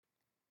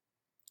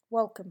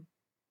Welcome.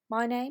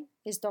 My name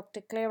is Dr.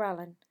 Claire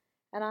Allen,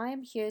 and I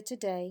am here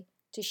today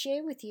to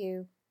share with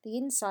you the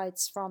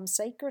insights from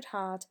Sacred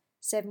Heart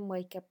 7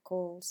 Wake Up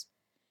Calls.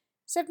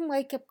 7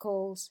 Wake Up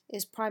Calls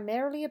is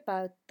primarily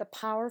about the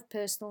power of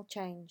personal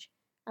change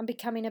and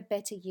becoming a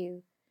better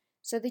you,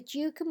 so that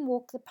you can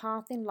walk the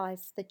path in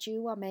life that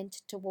you are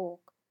meant to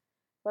walk.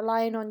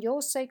 Relying on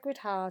your Sacred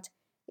Heart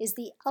is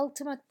the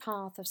ultimate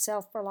path of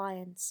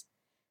self-reliance.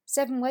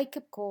 7 Wake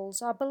Up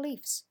Calls are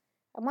beliefs,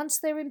 and once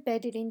they're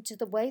embedded into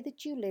the way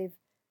that you live,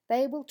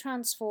 they will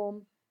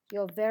transform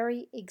your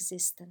very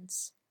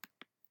existence.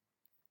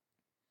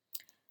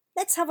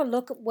 Let's have a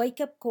look at wake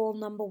up call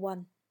number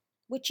 1,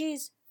 which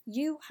is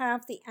you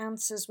have the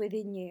answers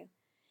within you.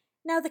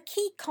 Now, the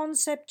key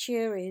concept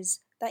here is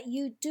that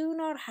you do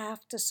not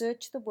have to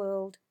search the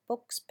world,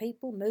 books,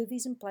 people,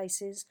 movies, and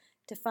places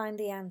to find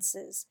the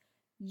answers.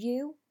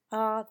 You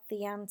are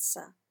the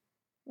answer.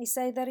 Let me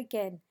say that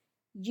again.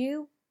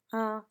 You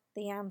are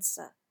the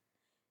answer.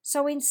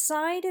 So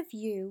inside of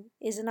you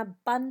is an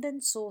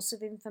abundant source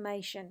of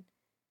information,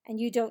 and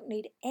you don't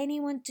need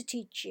anyone to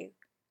teach you.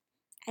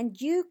 And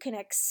you can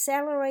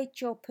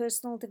accelerate your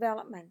personal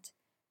development.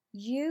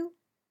 You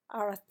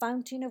are a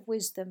fountain of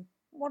wisdom.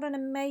 What an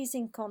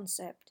amazing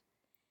concept.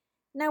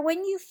 Now,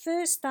 when you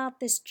first start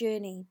this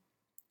journey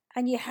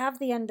and you have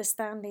the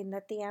understanding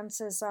that the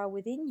answers are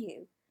within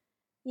you,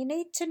 you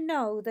need to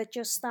know that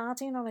you're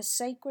starting on a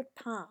sacred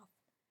path.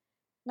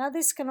 Now,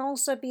 this can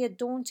also be a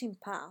daunting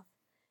path.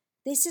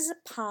 This is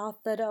a path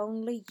that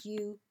only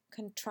you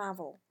can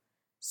travel.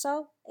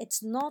 So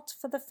it's not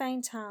for the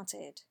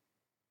faint-hearted.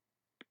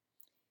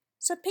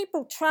 So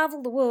people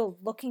travel the world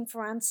looking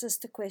for answers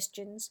to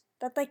questions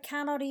that they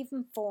cannot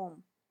even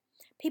form.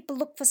 People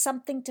look for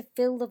something to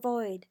fill the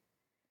void.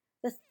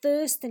 The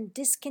thirst and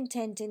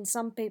discontent in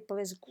some people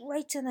is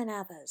greater than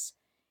others.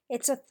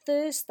 It's a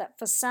thirst that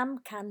for some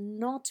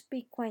cannot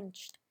be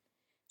quenched.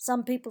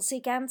 Some people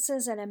seek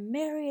answers in a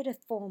myriad of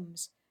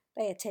forms.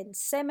 They attend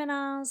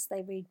seminars,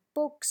 they read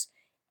books,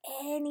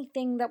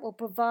 anything that will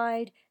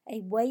provide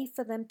a way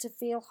for them to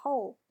feel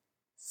whole.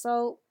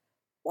 So,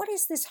 what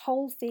is this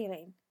whole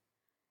feeling?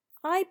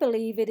 I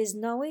believe it is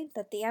knowing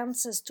that the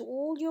answers to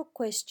all your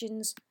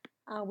questions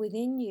are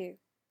within you.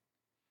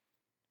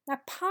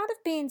 Now, part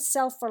of being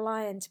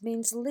self-reliant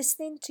means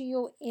listening to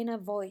your inner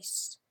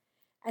voice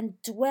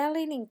and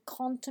dwelling in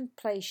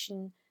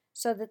contemplation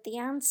so that the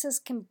answers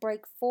can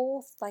break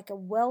forth like a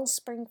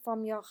wellspring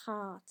from your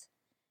heart.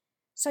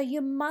 So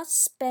you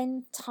must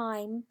spend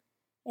time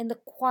in the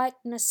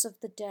quietness of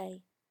the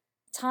day,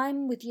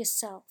 time with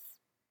yourself.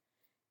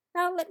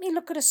 Now let me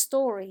look at a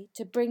story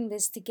to bring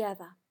this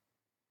together.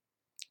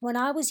 When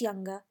I was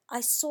younger,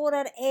 I sought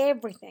out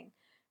everything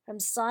from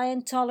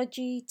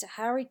Scientology to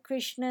Hare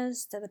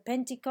Krishnas to the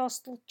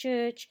Pentecostal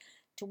church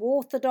to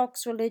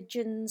Orthodox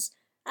religions,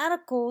 and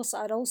of course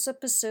I'd also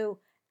pursue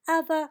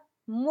other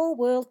more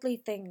worldly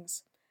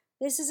things.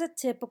 This is a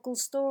typical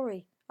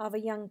story of a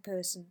young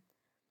person.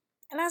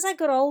 And as I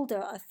got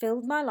older, I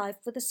filled my life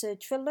with a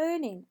search for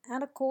learning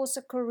and, of course,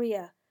 a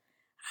career.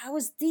 I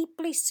was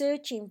deeply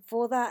searching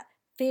for that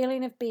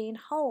feeling of being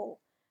whole.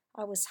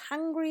 I was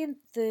hungry and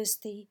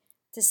thirsty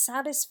to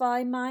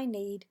satisfy my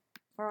need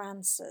for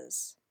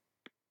answers.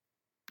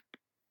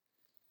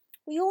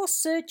 We all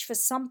search for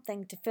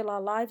something to fill our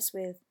lives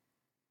with,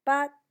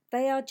 but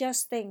they are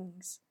just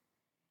things.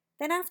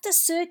 Then after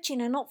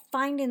searching and not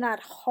finding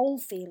that whole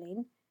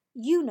feeling,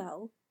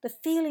 the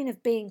feeling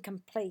of being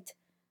complete,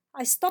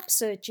 I stopped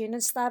searching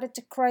and started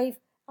to crave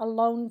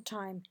alone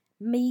time,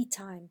 me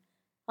time.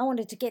 I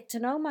wanted to get to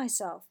know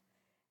myself.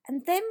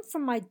 And then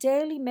from my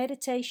daily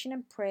meditation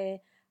and prayer,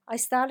 I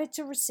started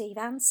to receive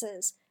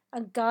answers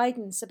and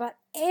guidance about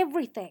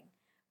everything,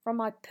 from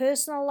my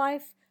personal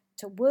life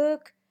to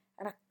work,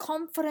 and a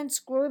confidence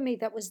grew in me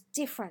that was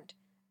different.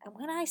 And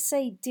when I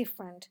say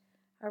different,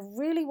 I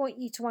really want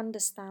you to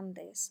understand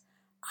this.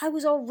 I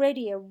was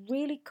already a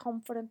really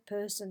confident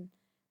person,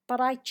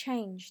 but I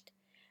changed.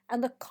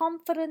 And the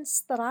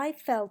confidence that I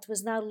felt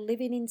was now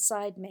living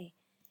inside me.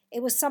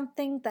 It was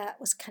something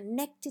that was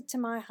connected to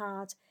my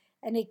heart,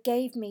 and it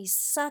gave me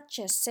such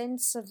a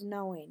sense of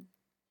knowing.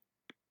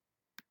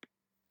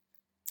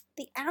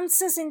 The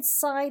answers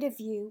inside of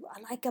you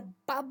are like a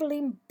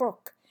bubbling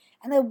brook,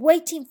 and they're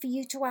waiting for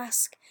you to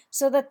ask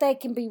so that they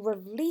can be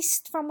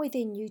released from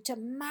within you to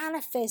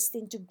manifest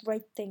into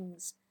great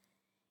things.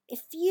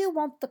 If you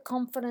want the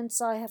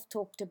confidence I have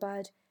talked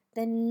about,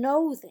 then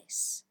know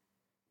this.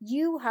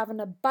 You have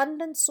an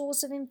abundant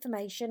source of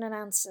information and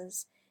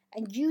answers,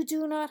 and you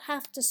do not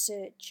have to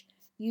search.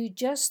 You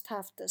just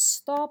have to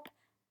stop,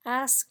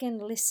 ask,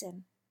 and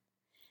listen.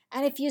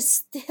 And if you're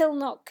still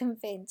not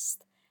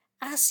convinced,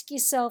 ask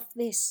yourself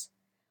this: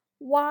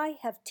 why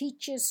have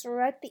teachers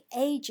throughout the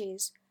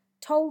ages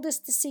told us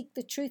to seek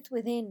the truth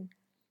within?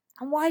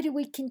 And why do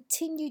we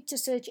continue to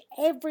search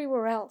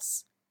everywhere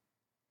else?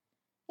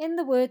 In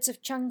the words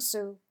of Chuang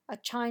Tzu, a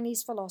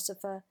Chinese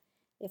philosopher,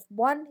 if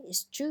one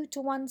is true to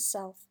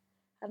oneself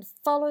and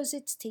follows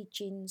its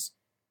teachings,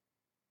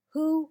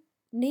 who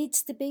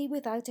needs to be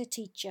without a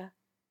teacher?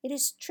 It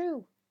is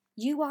true.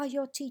 You are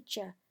your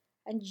teacher,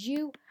 and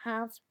you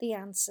have the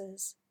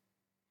answers.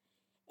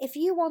 If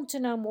you want to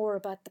know more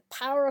about the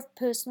power of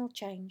personal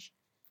change,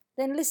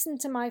 then listen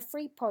to my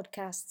free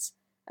podcasts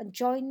and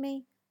join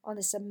me on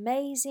this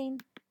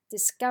amazing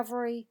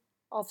discovery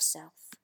of self.